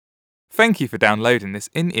Thank you for downloading this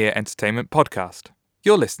in-ear entertainment podcast.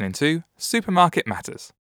 You're listening to Supermarket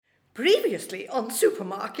Matters. Previously on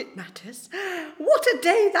Supermarket Matters, what a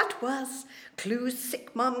day that was! Clue's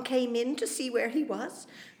sick mum came in to see where he was.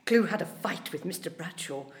 Clue had a fight with Mr.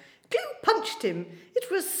 Bradshaw. Clue punched him.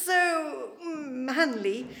 It was so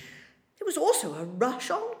manly. There was also a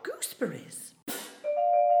rush on gooseberries.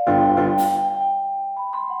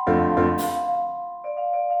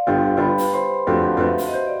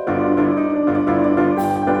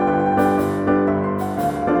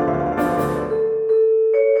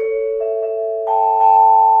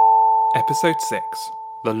 Episode 6,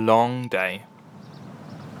 The Long Day.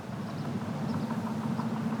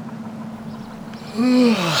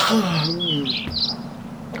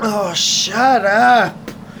 Oh, shut up!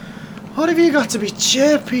 What have you got to be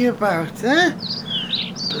chirpy about, eh?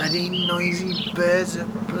 Bloody noisy birds at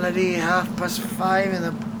bloody 5:30 in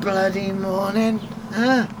the bloody morning,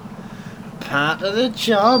 huh? Part of the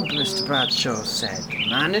job, Mr. Bradshaw said.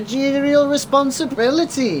 Managerial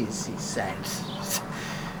responsibilities, he said.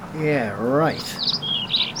 Yeah, right.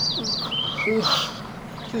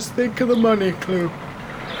 Just think of the money, Clue.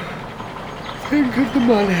 Think of the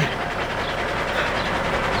money.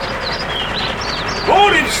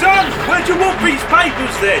 Morning, son! Where'd you want these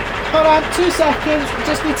papers then? Hold on, 2 seconds. We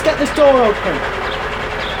just need to get this door open.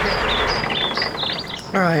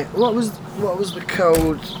 Alright, what was the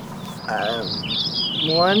code?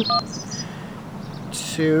 1,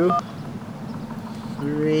 2,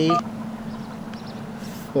 3,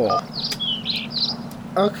 4.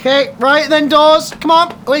 Okay, right then, doors. Come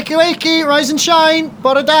on, wakey wakey, rise and shine.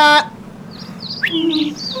 Bora da.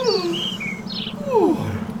 Who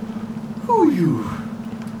are you?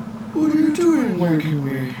 What are you doing waking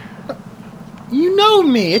me? You know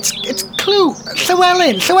me. It's Clue.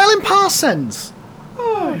 Llewellyn Parsons.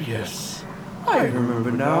 Ah, yes. I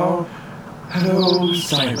remember now. Hello,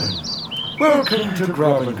 Simon. Welcome to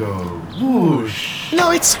Grab and Go. Whoosh.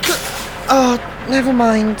 No, it's oh, never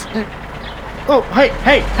mind. Oh, hey,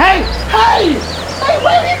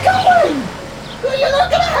 where are you going? You're not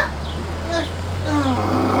gonna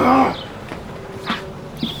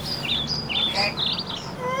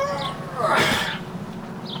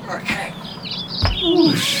Okay.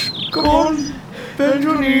 Whoosh. Come on. Bend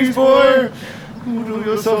your knees, boy. You do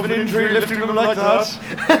yourself an injury lifting them like that.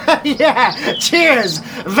 Yeah, cheers.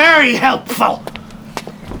 Very helpful.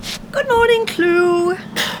 Good morning, Clue.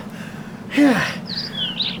 Yeah.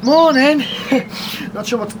 Morning. Not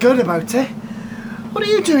sure what's good about it. What are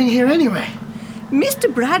you doing here anyway? Mr.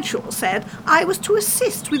 Bradshaw said I was to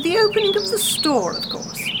assist with the opening of the store, of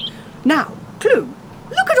course. Now, Clue,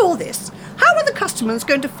 look at all this. How are the customers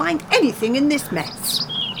going to find anything in this mess?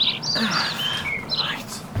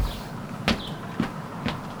 Right.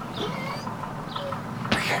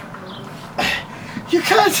 You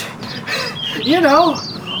could,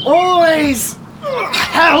 always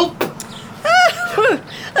help.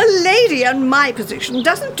 A lady in my position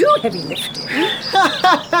doesn't do heavy lifting.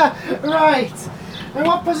 Right. And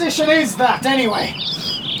what position is that, anyway?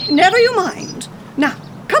 Never you mind. Now,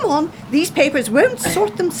 come on. These papers won't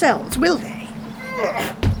sort themselves, will they?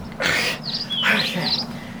 Okay.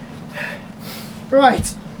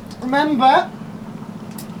 Right. Remember,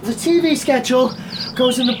 the TV schedule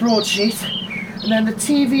goes in the broadsheet, and then the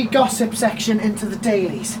TV gossip section into the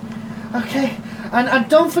dailies. Okay? And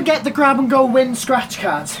don't forget the grab and go win scratch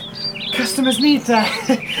cards. Customers need their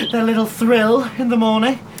little thrill in the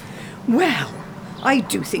morning. Well, I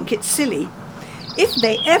do think it's silly. If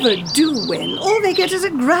they ever do win, all they get is a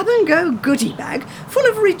grab-and-go goodie bag full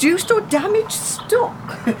of reduced or damaged stock.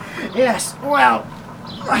 Yes, well,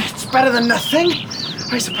 it's better than nothing,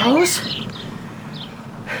 I suppose.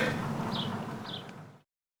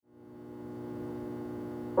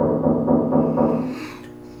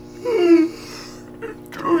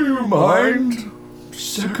 Do you mind?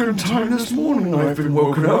 Second time this morning I've been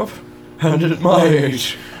woken up. And at my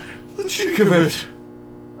age. The cheek of it.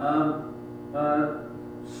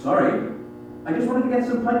 Sorry. I just wanted to get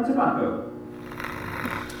some pipe tobacco.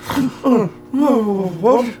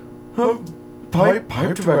 What? Pipe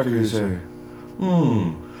tobacco, you say?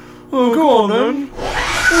 Oh, go on then.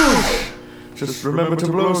 Just remember to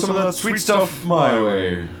blow some of that sweet stuff my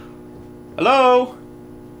way. Hello?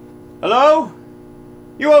 Hello?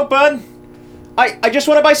 You open? I just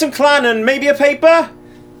want to buy some clan and maybe a paper.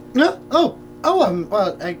 Good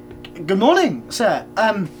morning, sir.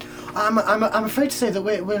 I'm afraid to say that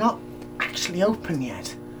we're not actually open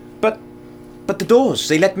yet. But the doors,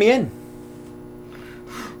 they let me in.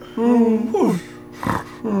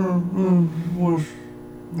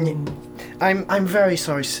 I'm very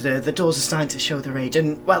sorry, sir. The doors are starting to show their age,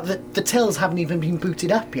 and, well, the tills haven't even been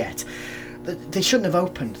booted up yet. They shouldn't have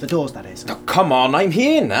opened, the doors, that is. Oh, come on, I'm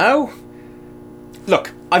here now.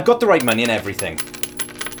 Look, I've got the right money and everything.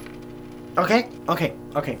 Okay,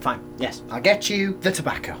 fine. Yes, I'll get you the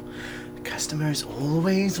tobacco. The customer is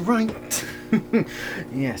always right.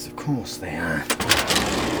 Yes, of course they are.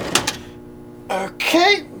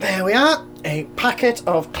 Okay, there we are. A packet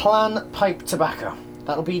of Clan pipe tobacco.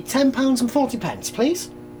 That'll be £10.40, please.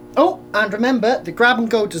 Oh, and remember, the Grab and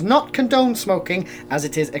Go does not condone smoking, as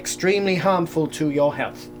it is extremely harmful to your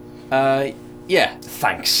health. Yeah,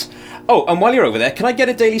 thanks. Oh, and while you're over there, can I get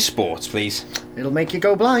a Daily Sports, please? It'll make you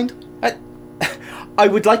go blind. I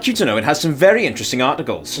would like you to know it has some very interesting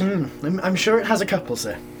articles. I'm sure it has a couple,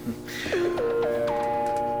 sir.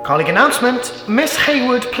 Colleague announcement. Miss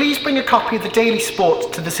Haywood, please bring a copy of the Daily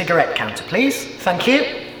Sport to the cigarette counter, please. Thank you.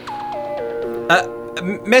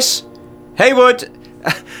 Miss Haywood,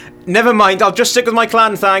 never mind, I'll just stick with my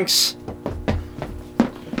Clan, thanks.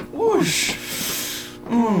 Whoosh.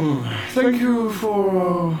 Thank you.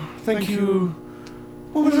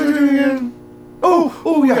 What was I doing again?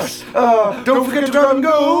 Oh yes. Don't forget to grab and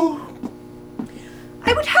go.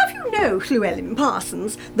 I would have you know, Llewellyn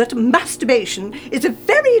Parsons, that masturbation is a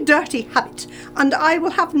very dirty habit, and I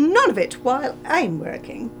will have none of it while I'm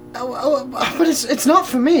working. But it's not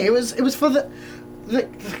for me. It was for the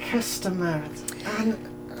customer.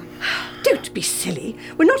 Don't be silly.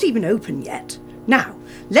 We're not even open yet. Now,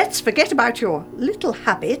 let's forget about your little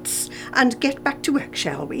habits and get back to work,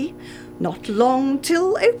 shall we? Not long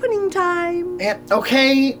till opening time. Yeah,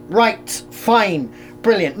 okay, right, fine,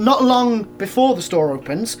 brilliant. Not long before the store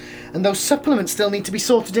opens, and those supplements still need to be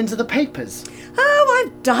sorted into the papers. Oh,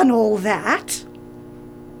 I've done all that.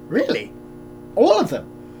 Really? All of them?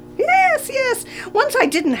 Yes. Once I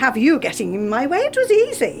didn't have you getting in my way, it was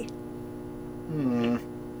easy.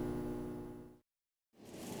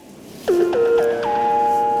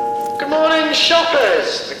 Good morning,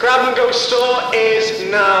 shoppers. The Grab and Go store is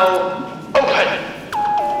now open.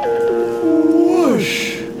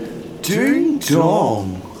 Whoosh. Ding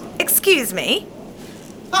dong. Excuse me?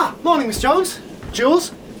 Morning, Miss Jones.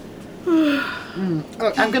 Jules?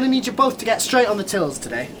 Look, I'm going to need you both to get straight on the tills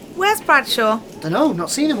today. Where's Bradshaw? Dunno,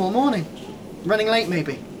 not seen him all morning. Running late,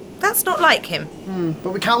 maybe. That's not like him.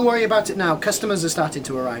 But we can't worry about it now. Customers are starting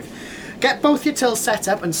to arrive. Get both your tills set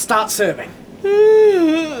up and start serving.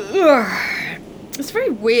 It's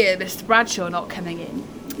very weird, Mr. Bradshaw not coming in.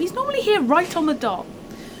 He's normally here right on the dot.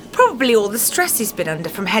 Probably all the stress he's been under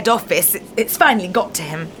from head office. It's finally got to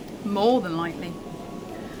him. More than likely.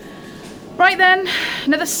 Right then,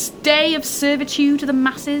 another day of servitude to the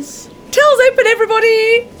masses. Tills open,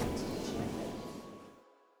 everybody!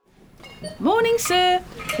 Morning, sir.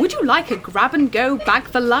 Would you like a Grab and Go bag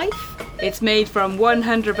for life? It's made from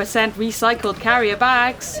 100% recycled carrier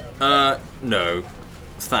bags. No.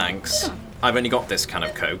 Thanks. I've only got this can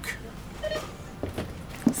of Coke.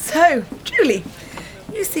 So, Julie,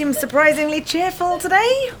 you seem surprisingly cheerful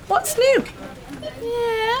today. What's new?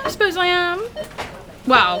 Yeah, I suppose I am.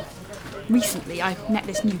 Well, recently I've met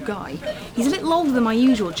this new guy. He's a little older than my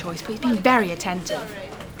usual choice, but he's been very attentive.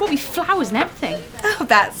 Brought me flowers and everything. Oh,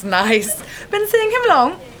 that's nice. Been seeing him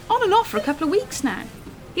long? On and off for a couple of weeks now.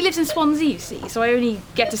 He lives in Swansea, you see, so I only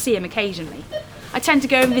get to see him occasionally. I tend to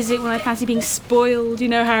go and visit when I fancy being spoiled, you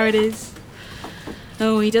know how it is.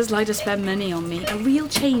 Oh, he does like to spend money on me. A real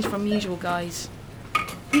change from usual guys.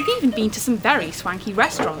 We've even been to some very swanky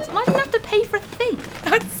restaurants, and I didn't have to pay for a thing.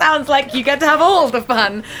 It sounds like you get to have all the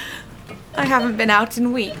fun. I haven't been out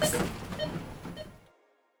in weeks.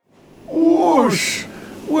 Whoosh.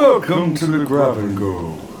 Welcome to the Grab and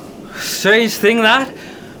Go. Strange thing that.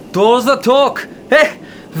 Doors that talk. Eh,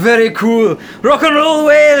 very cool. Rock and roll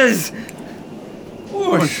Wales.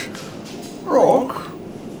 Whoosh. Rock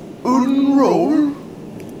and roll?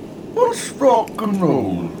 What's rock and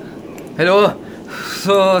roll? Hello.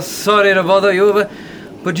 So sorry to bother you,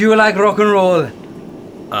 but do you like rock and roll?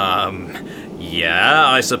 Yeah,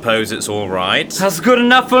 I suppose it's alright. That's good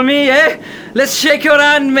enough for me, eh? Let's shake your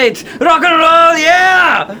hand, mate. Rock and roll,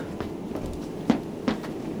 yeah!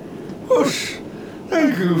 Whoosh.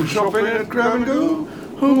 Thank you, shopping at Grab and Go.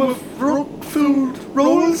 Home of rock-filled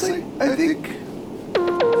rolls, I think.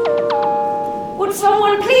 Would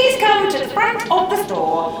someone please come to the front of the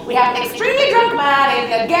store? We have an extremely drunk man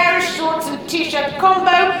in a garish shorts and t-shirt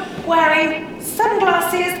combo wearing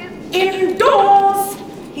sunglasses indoors.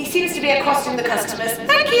 He seems to be accosting the customers.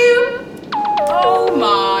 Thank you! Oh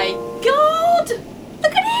my god!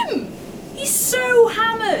 Look at him! He's so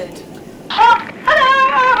hammered. Hello,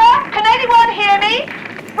 can anyone hear me?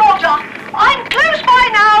 Roger, I'm close by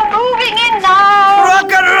now, moving in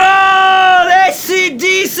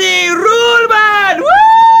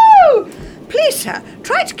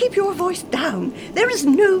keep your voice down. There is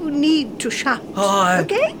no need to shout.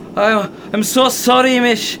 Okay? I'm so sorry,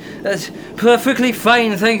 miss. That's perfectly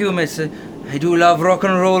fine, thank you, miss. I do love rock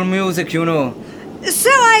and roll music, you know. So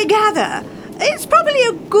I gather. It's probably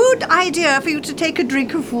a good idea for you to take a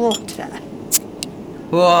drink of water.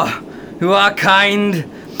 Oh, you are kind.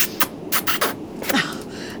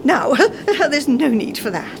 Now, there's no need for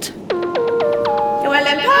that.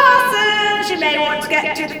 Llewellyn Parsons, you may want to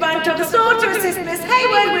get to the front of the store to assist Miss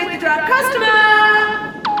Hayward with the drunk customer.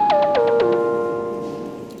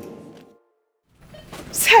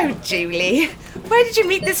 So, Julie, where did you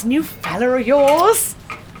meet this new fella of yours?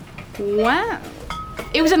 Well,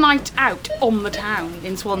 it was a night out on the town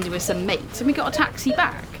in Swansea with some mates, and we got a taxi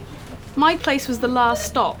back. My place was the last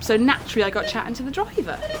stop, so naturally I got chatting to the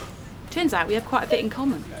driver. Turns out we have quite a bit in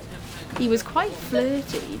common. He was quite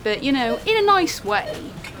flirty, but, in a nice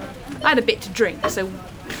way. I had a bit to drink, so,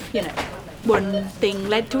 one thing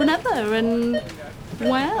led to another, and,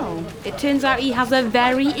 well, it turns out he has a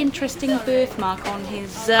very interesting birthmark on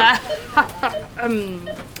his, you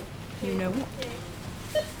know what?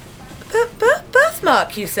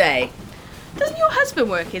 Birthmark, you say? Doesn't your husband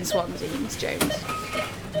work in Swansea, Miss Jones?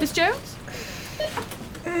 Miss Jones?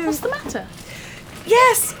 What's the matter?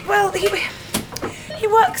 Yes, well, he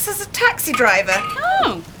works as a taxi driver.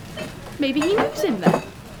 Oh, maybe he knows him then.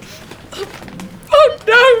 Oh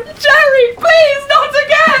no, Jerry, please, not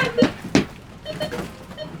again!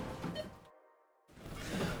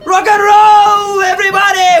 Rock and roll,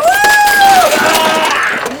 everybody! Woo!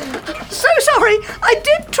 So sorry, I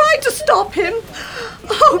did try to stop him.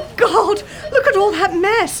 Oh, God, look at all that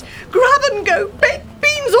mess. Grab and go, baked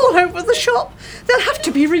beans all over the shop. They'll have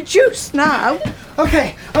to be reduced now.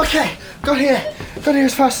 Okay. Got here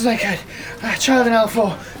as fast as I could. Child in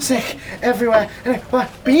L4, sick, everywhere.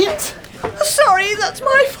 What, beans? Sorry, that's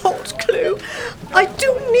my fault, Clue. I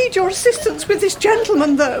do need your assistance with this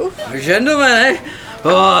gentleman, though. A gentleman, eh?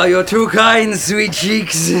 Oh, you're too kind, sweet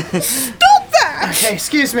cheeks. Stop that! Okay,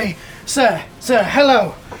 excuse me. Sir,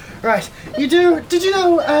 hello. Right, did you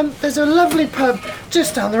know, there's a lovely pub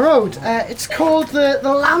just down the road. It's called the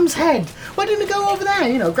Lamb's Head. Why don't we go over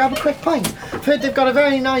there, grab a quick pint? I've heard they've got a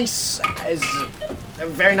very nice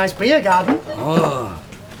beer garden. Oh,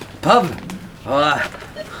 pub? Oh,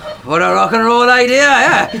 what a rock and roll idea,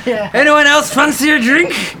 yeah? Yeah. Anyone else fancy a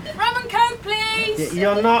drink? Rum and Coke, please!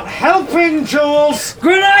 You're not helping, Jules.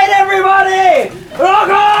 Good night, everybody! Rock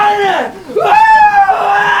on!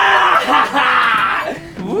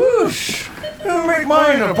 Whoosh! I'll make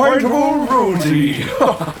mine a pint of old Rosie.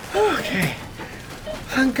 Okay.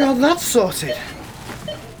 Thank God that's sorted.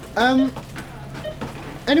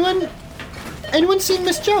 Anyone seen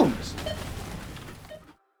Miss Jones?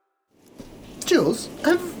 Jules,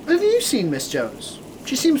 have you seen Miss Jones?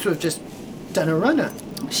 She seems to have just done a runner.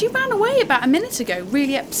 She ran away about a minute ago,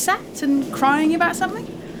 really upset and crying about something.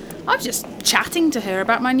 I was just chatting to her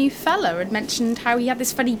about my new fella and mentioned how he had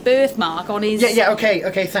this funny birthmark on his... Yeah,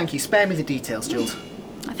 okay, thank you. Spare me the details, Jules.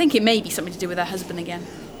 I think it may be something to do with her husband again.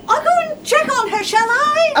 I'll go and check on her, shall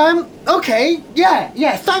I? Okay,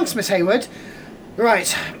 yeah, thanks, Miss Hayward.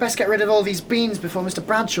 Right, best get rid of all these beans before Mr.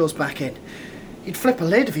 Bradshaw's back in. He'd flip a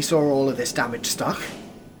lid if he saw all of this damaged stock.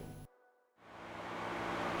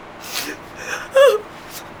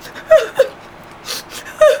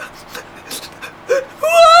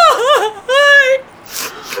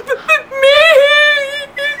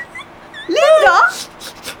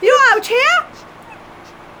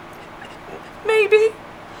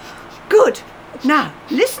 Now,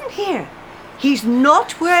 listen here. He's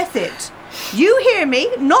not worth it. You hear me?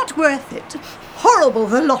 Not worth it. Horrible,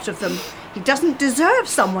 the lot of them. He doesn't deserve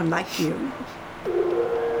someone like you.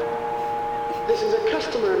 This is a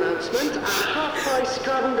customer announcement at half-price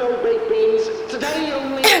grab-and-go baked beans. Today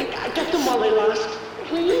only. Get them while they last,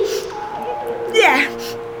 please. Yeah.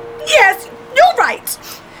 Yes, you're right.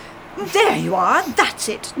 There you are. That's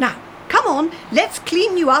it. Now, come on. Let's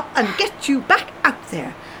clean you up and get you back out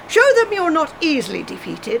there. Show them you're not easily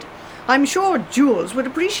defeated. I'm sure Jules would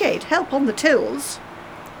appreciate help on the tills.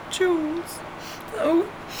 Jules? Oh,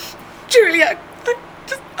 Julia,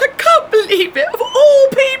 I can't believe it. Of all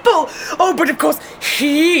people. Oh, but of course,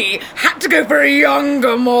 he had to go for a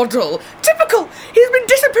younger model. Typical. He's been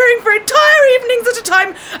disappearing for entire evenings at a time.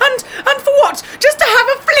 And for what? Just to have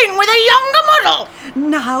a fling with a younger model?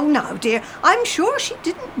 Now, dear. I'm sure she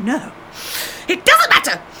didn't know. It doesn't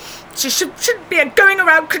matter. She shouldn't be going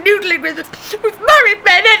around canoodling with married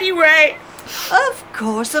men anyway. Of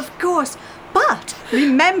course. But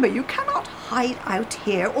remember, you cannot hide out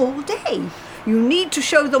here all day. You need to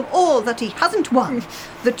show them all that he hasn't won,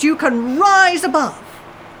 that you can rise above.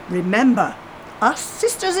 Remember, Us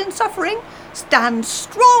sisters in suffering stand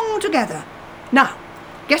strong together. Now,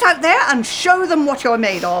 get out there and show them what you're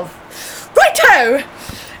made of. Righto!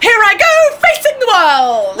 Here I go, facing the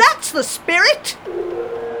world! That's the spirit!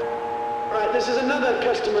 Right, this is another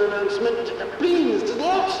customer announcement. Beans,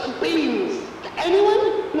 lots of beans.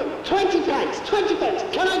 Anyone? Look, 20 pence, 20 pence.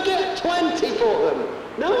 Can I get 20 for them?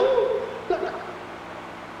 No? Look.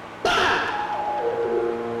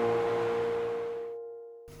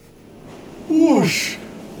 Whoosh!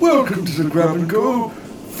 Welcome to the Grab and Go.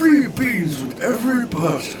 Free beans with every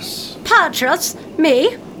purchase. Purchase?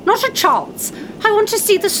 Me? Not a chance. I want to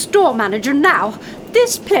see the store manager now.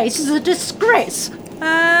 This place is a disgrace.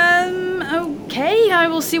 Okay, I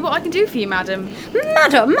will see what I can do for you, madam.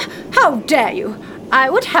 Madam? How dare you? I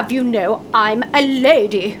would have you know I'm a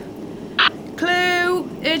lady. Clue,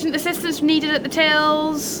 urgent assistance needed at the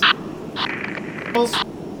tills.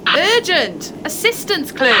 Urgent!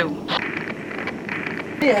 Assistance, Clue!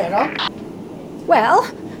 Well,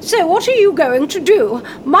 so what are you going to do?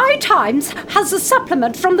 My Times has a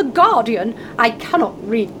supplement from The Guardian. I cannot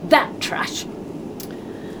read that trash.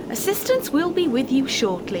 Assistance will be with you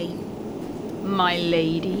shortly, my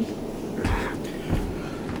lady.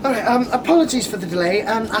 Alright, apologies for the delay.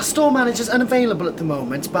 Our store manager's unavailable at the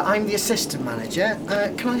moment, but I'm the assistant manager.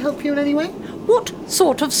 Can I help you in any way? What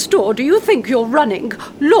sort of store do you think you're running?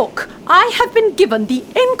 Look, I have been given the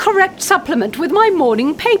incorrect supplement with my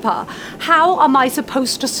morning paper. How am I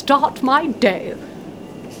supposed to start my day?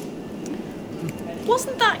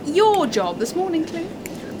 Wasn't that your job this morning, Clue?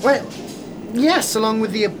 Well, yes, along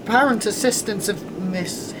with the apparent assistance of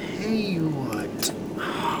Miss Hayward.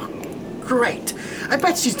 Oh, great. I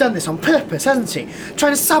bet she's done this on purpose, hasn't she?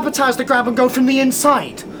 Trying to sabotage the Grab and Go from the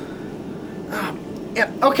inside. Yeah,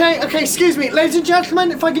 okay, excuse me. Ladies and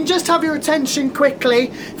gentlemen, if I can just have your attention quickly.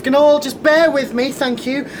 If you can all just bear with me, thank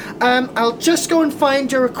you. I'll just go and find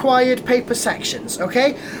your required paper sections,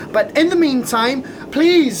 okay? But in the meantime,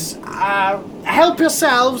 please help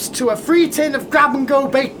yourselves to a free tin of Grab and Go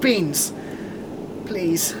baked beans.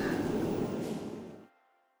 Please.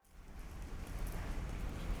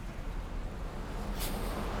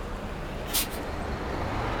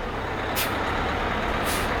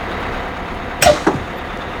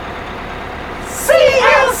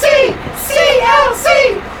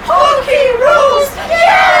 CLC! Hockey rules!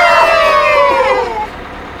 Yeah!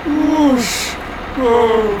 Whoosh!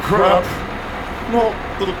 Oh, crap. Not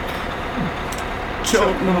the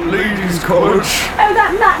Cheltenham Ladies College. Oh,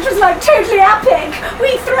 that match was like totally epic.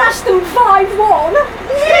 We thrashed them 5-1.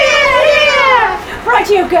 Yeah! Right,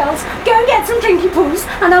 you girls, go and get some drinky poos,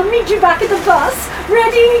 and I'll meet you back at the bus.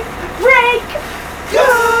 Ready? Break! Go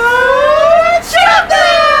Cheltenham!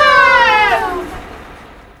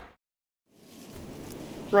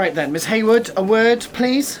 Right then, Miss Hayward, a word,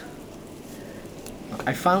 please. Look,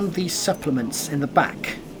 I found these supplements in the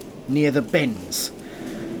back, near the bins.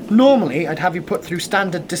 Normally, I'd have you put through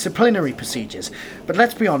standard disciplinary procedures, but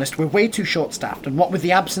let's be honest, we're way too short-staffed, and what with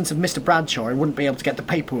the absence of Mr. Bradshaw, I wouldn't be able to get the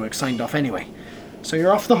paperwork signed off anyway. So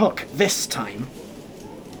you're off the hook this time.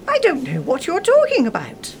 I don't know what you're talking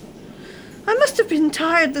about. I must have been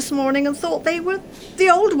tired this morning and thought they were the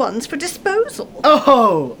old ones for disposal.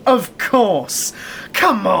 Oh, of course.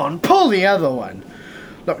 Come on, pull the other one.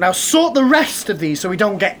 Look, now sort the rest of these so we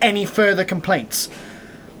don't get any further complaints.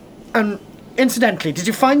 And incidentally, did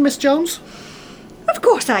you find Miss Jones? Of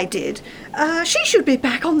course I did. She should be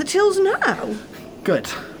back on the tills now. Good.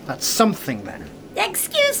 That's something then.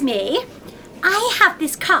 Excuse me. I have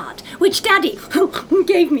this card, which Daddy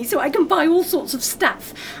gave me so I can buy all sorts of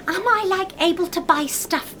stuff. Am I, able to buy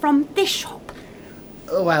stuff from this shop?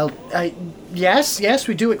 Well, yes,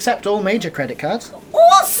 we do accept all major credit cards.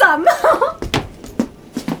 Awesome!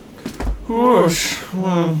 Whoosh.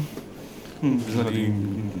 Bloody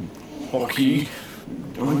hockey.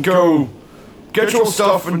 Go. Get your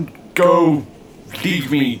stuff and go.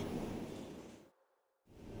 Leave me.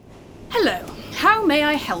 Hello. How may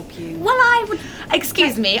I help you? Well, I would...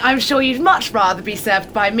 Excuse me, I'm sure you'd much rather be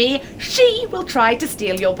served by me. She will try to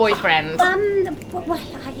steal your boyfriend.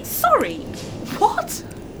 Sorry. What?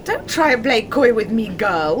 Don't try and play coy with me,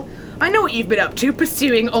 girl. I know what you've been up to,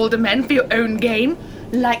 pursuing older men for your own game.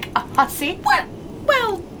 Like a hussy.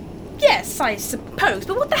 Well, yes, I suppose,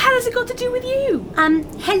 but what the hell has it got to do with you?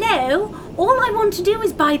 Hello? All I want to do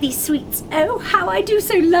is buy these sweets. Oh, how I do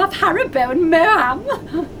so love Haribo and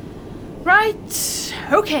Moam. Right,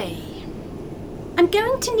 okay. I'm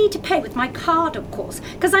going to need to pay with my card, of course,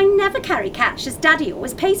 because I never carry cash, as Daddy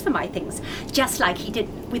always pays for my things, just like he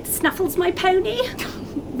did with Snuffles, my pony.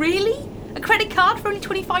 Really? A credit card for only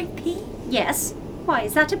 25p? Yes. Why,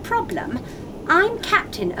 is that a problem? I'm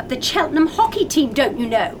captain of the Cheltenham hockey team, don't you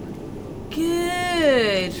know?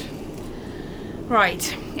 Good.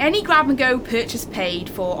 Right. Any grab-and-go purchase paid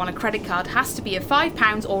for on a credit card has to be of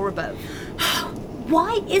 £5 or above.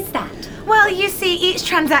 Why is that? Well, you see, each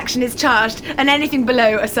transaction is charged, and anything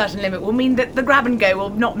below a certain limit will mean that the grab-and-go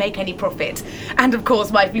will not make any profit. And of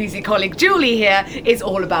course, my floozy colleague Julie here is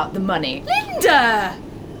all about the money. Linda!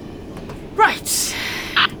 Right.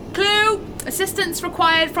 Clue. Assistance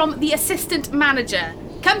required from the assistant manager.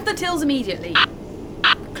 Come to the tills immediately.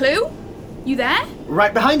 Clue? You there?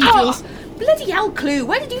 Right behind you, Jules. Bloody hell, Clue.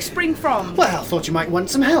 Where did you spring from? Well, thought you might want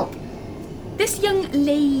some help. This young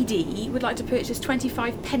lady would like to purchase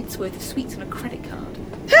 25 pence worth of sweets on a credit card.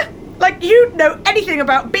 Like you know anything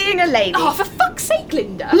about being a lady. Oh, for fuck's sake,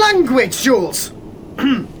 Linda. Language, Jules!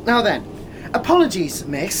 Now then, apologies,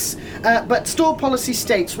 miss, but store policy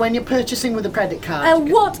states when you're purchasing with a credit card...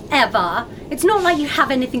 Whatever. It's not like you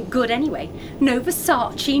have anything good anyway. No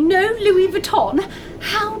Versace, no Louis Vuitton.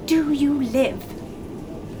 How do you live?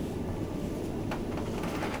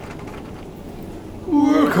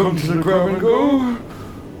 Welcome to the grab and go.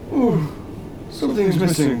 Oh, something's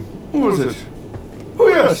missing. What was it? Oh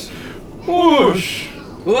yes! Whoosh!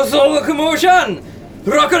 What's all the commotion?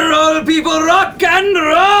 Rock and roll, people, rock and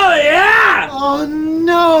roll, yeah! Oh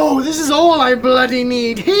no, this is all I bloody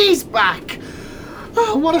need. He's back.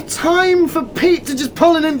 Oh, what a time for Pete to just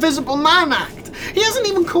pull an Invisible Man act. He hasn't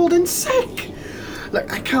even called in sick.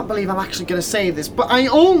 Look, I can't believe I'm actually going to say this, but I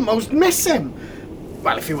almost miss him.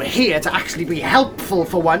 Well, if he were here to actually be helpful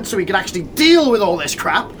for once so he could actually deal with all this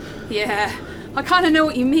crap. Yeah, I kind of know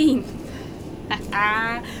what you mean.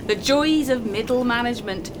 The joys of middle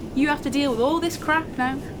management. You have to deal with all this crap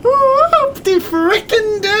now. Whoop-de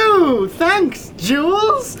frickin' do! Thanks,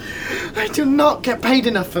 Jules. I do not get paid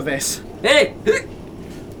enough for this. Hey! Good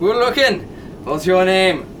looking. What's your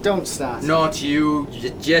name? Don't start. Not you,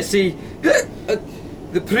 Jessie.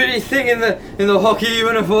 The pretty thing in the hockey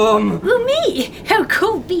uniform. Who, me? Oh,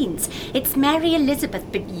 cool beans. It's Mary Elizabeth,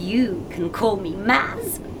 but you can call me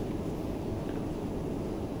Maz.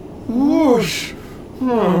 Whoosh!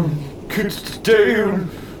 Kids today and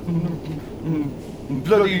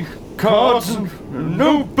bloody cards and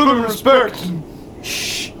no bloody respect.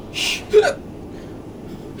 Shh. Do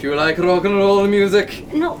you like rock and roll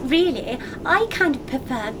music? Not really. I kind of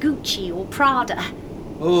prefer Gucci or Prada.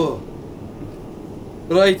 Oh.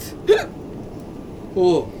 Right.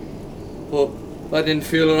 Oh, that didn't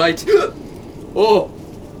feel right. Oh,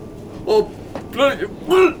 bloody.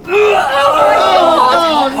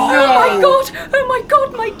 Oh my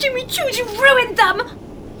god, my Jimmy Choos, you ruined them!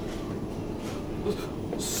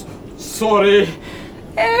 Sorry.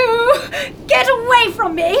 Oh, get away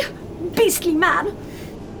from me, beastly man.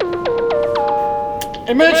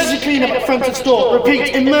 Emergency cleanup at front of store.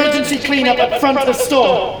 Repeat, emergency cleanup at front of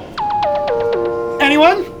store.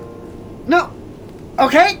 Anyone? No.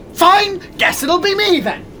 Okay, fine. Guess it'll be me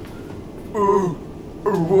then.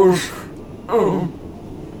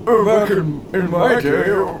 Back in my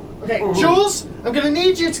day. Okay, Jules, I'm gonna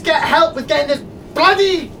need you to get help with getting this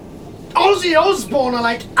bloody Ozzy Osbourne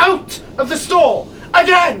out of the store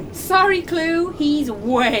again. Sorry, Clue. He's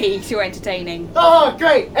way too entertaining. Oh,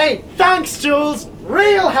 great. Hey, thanks, Jules.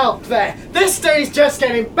 Real help there. This day's just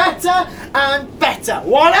getting better and better.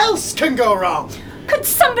 What else can go wrong? Could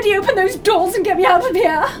somebody open those doors and get me out of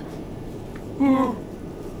here? Who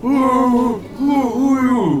are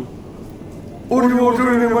you? What are you all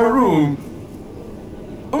doing in my room?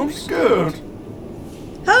 I'm scared.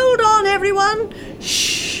 Hold on, everyone.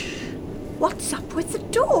 Shh. What's up with the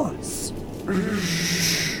doors?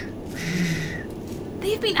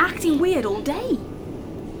 They've been acting weird all day.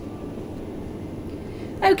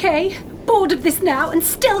 Okay, bored of this now and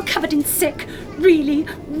still covered in sick. Really,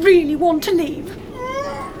 really want to leave.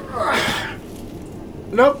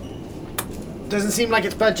 Nope. Doesn't seem like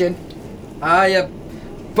it's budging. You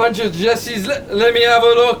bunch of Jessies, let me have a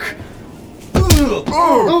look.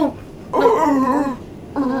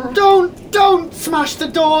 Don't smash the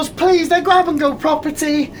doors, please. They're grab-and-go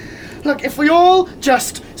property. Look, if we all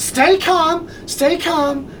just stay calm,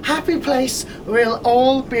 happy place, we'll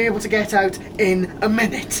all be able to get out in a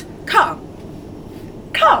minute. Calm.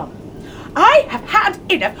 I have had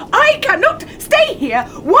enough. I cannot stay here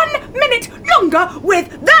 1 minute longer with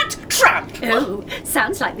that tramp. Oh,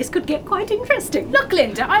 sounds like this could get quite interesting. Look,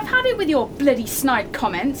 Linda, I've had it with your bloody snide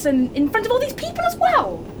comments and in front of all these people as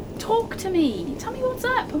well. Talk to me. Tell me what's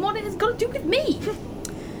up and what it has got to do with me.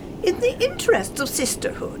 In the interests of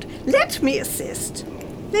sisterhood, let me assist.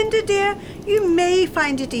 Linda, dear, you may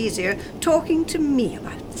find it easier talking to me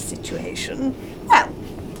about the situation. Well,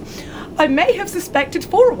 I may have suspected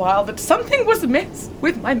for a while that something was amiss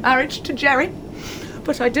with my marriage to Jerry,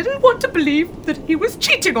 but I didn't want to believe that he was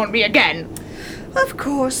cheating on me again. Of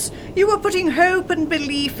course, you were putting hope and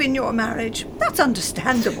belief in your marriage. That's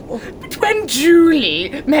understandable. But when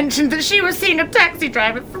Julie mentioned that she was seeing a taxi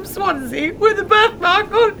driver from Swansea with a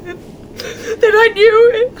birthmark on him, then I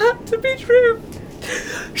knew it had to be true.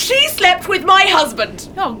 She slept with my husband.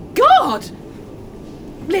 Oh, God!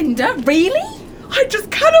 Linda, really? I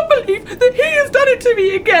just cannot believe that he has done it to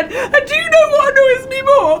me again. And do you know what annoys me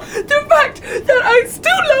more? The fact that I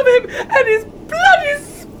still love him and his bloody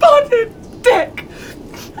spotted dick.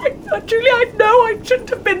 Julie, I know I shouldn't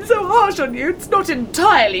have been so harsh on you. It's not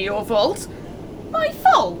entirely your fault. My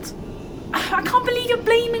fault? I can't believe you're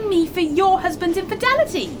blaming me for your husband's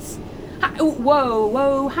infidelities.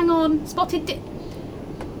 Whoa, hang on. Spotted dick.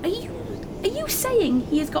 Are you saying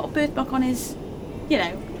he has got a birthmark on his,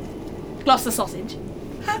 Gloucester sausage?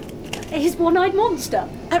 His one-eyed monster.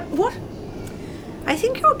 What? I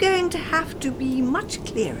think you're going to have to be much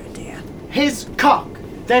clearer, dear. His cock.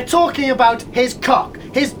 They're talking about his cock,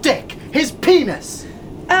 his dick, his penis.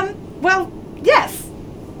 Well, yes.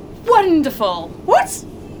 Wonderful. What?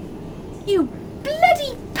 You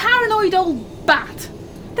bloody paranoid old bat.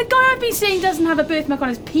 The guy I've been seeing doesn't have a birthmark on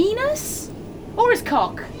his penis. Or his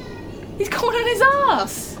cock. He's got one on his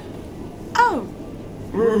arse. Oh.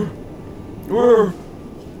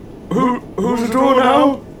 Who's the door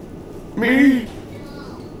now? Me?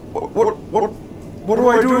 What do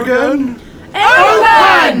I do again?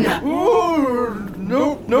 Open! Oh,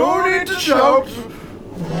 no need to shout.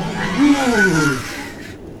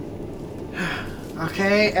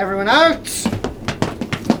 Okay, everyone out.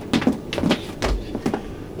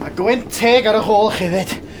 I'm going to take out a whole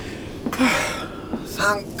it.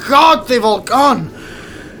 Thank God they've all gone.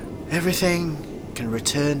 Everything can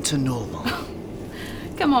return to normal.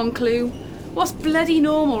 Come on, Clue. What's bloody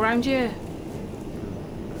normal round here?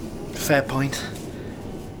 Fair point.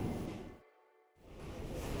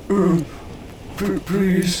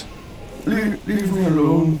 Please, leave me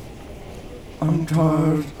alone. I'm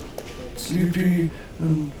tired, sleepy,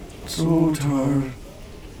 and so tired.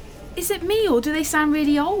 Is it me, or do they sound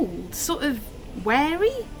really old? Sort of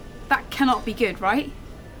wary? That cannot be good, right?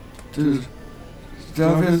 David,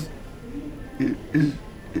 is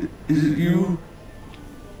it you?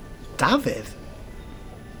 David?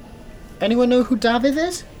 Anyone know who David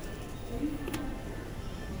is?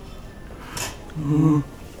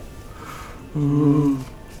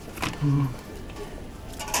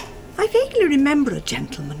 I vaguely remember a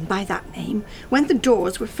gentleman by that name when the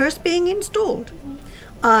doors were first being installed.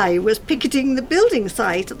 I was picketing the building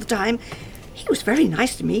site at the time. He was very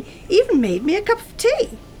nice to me, even made me a cup of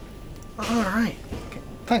tea. All right. Okay.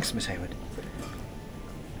 Thanks, Miss Hayward.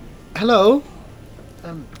 Hello?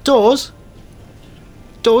 Doors?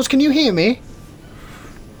 Doors, can you hear me?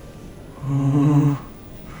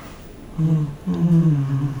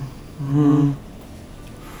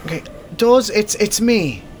 Okay, Doors, it's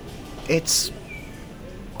me. It's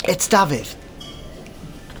David.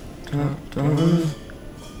 David?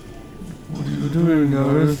 What are you doing,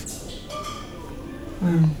 David?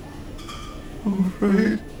 I'm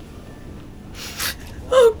afraid.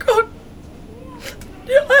 Oh, God.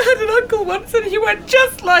 Yeah, I had an uncle once and he went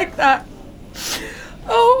just like that.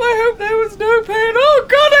 Oh, I hope there was no pain. Oh,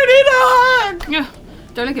 God, I need a hug.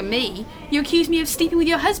 Don't look at me. You accuse me of sleeping with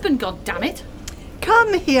your husband, God damn it.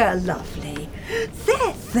 Come here, lovely.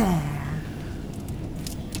 There.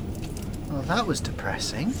 Well, that was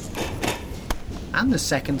depressing. And the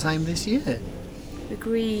second time this year.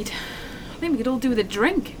 Agreed. I think we could all do with a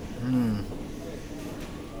drink.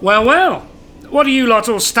 Well. What are you lot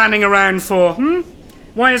all standing around for,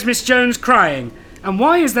 Why is Miss Jones crying? And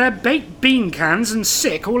why is there baked bean cans and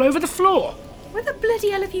sick all over the floor? Where the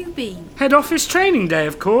bloody hell have you been? Head office training day,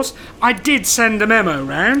 of course. I did send a memo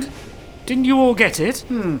round. Didn't you all get it?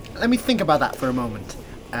 Let me think about that for a moment.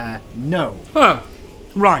 No. Oh,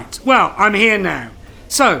 right. Well, I'm here now.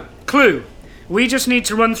 So, Clue. We just need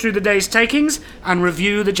to run through the day's takings and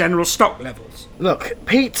review the general stock levels. Look,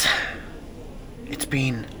 Pete, it's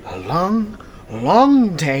been a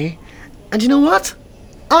long day, and you know what?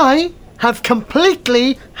 I have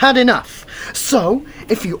completely had enough. So,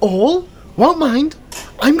 if you all won't mind,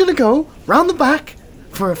 I'm going to go round the back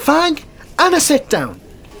for a fag and a sit-down.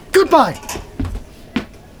 Goodbye.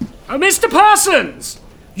 Mr. Parsons!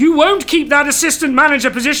 You won't keep that assistant manager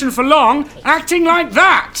position for long, acting like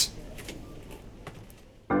that!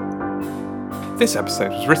 This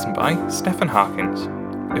episode was written by Stephen Harkins.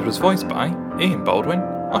 It was voiced by Ian Baldwin,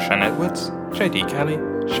 Oshan Edwards, JD Kelly,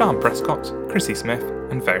 Sian Prescott, Chrissy Smith,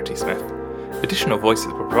 and Verity Smith, Additional voices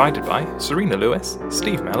were provided by Serena Lewis,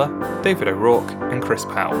 Steve Miller, David O'Rourke, and Chris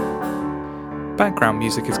Powell. Background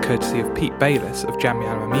music is courtesy of Pete Bayliss of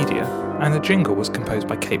Jamyama Media, and the jingle was composed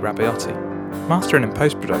by Kate Rabiotti. Mastering and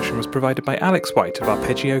post-production was provided by Alex White of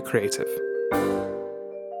Arpeggio Creative.